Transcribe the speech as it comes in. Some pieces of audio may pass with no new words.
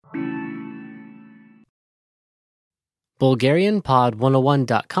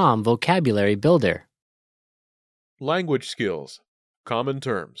BulgarianPod101.com Vocabulary Builder. Language skills. Common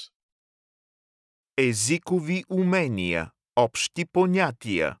terms. Езикови умения, общи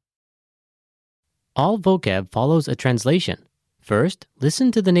понятия. All vocab follows a translation. First,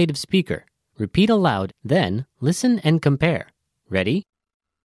 listen to the native speaker. Repeat aloud, then listen and compare. Ready?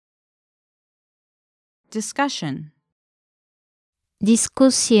 Discussion.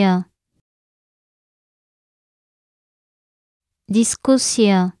 Дискусия.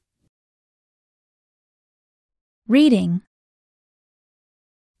 Дискусия. Reading.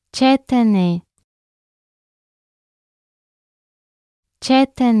 Четене.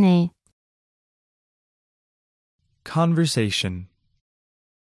 Четене. Conversation.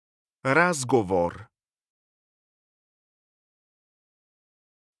 Разговор.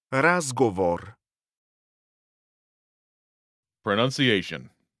 Разговор. Pronunciation.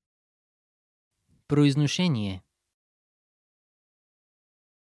 Произношение.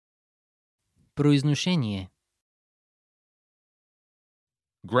 Произношение.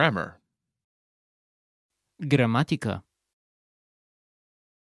 Grammar. Граматика.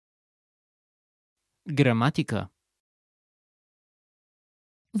 Граматика.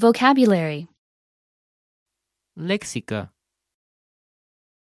 Vocabulary. Лексика.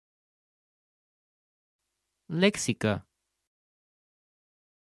 Лексика.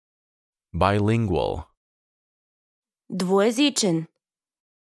 Bilingual. Двуязичен.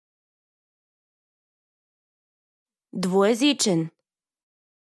 Двуязичен.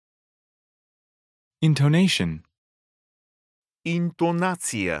 Intonation.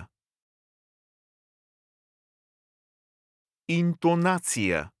 Интонация.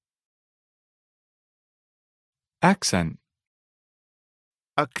 Интонация. Accent.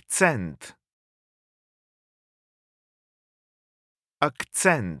 Акцент.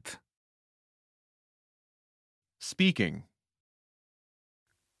 Акцент. Speaking.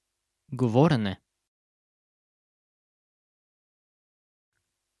 Говорене.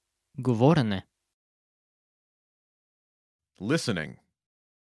 Говорене. Listening.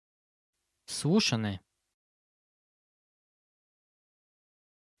 Слушане.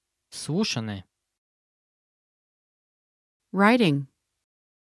 Слушане. Writing.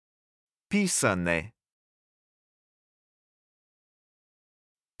 Писане.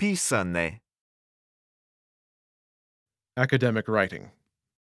 Писане. Academic writing.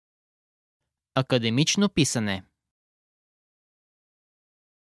 Академично писане.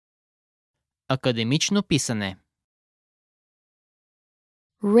 Академично писане.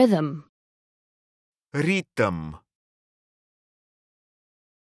 Rhythm. Ритъм.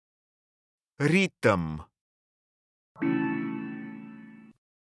 Ритъм.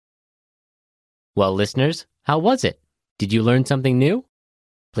 Well, listeners, how was it? Did you learn something new?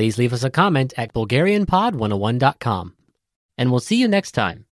 Please leave us a comment at BulgarianPod101.com. And we'll see you next time.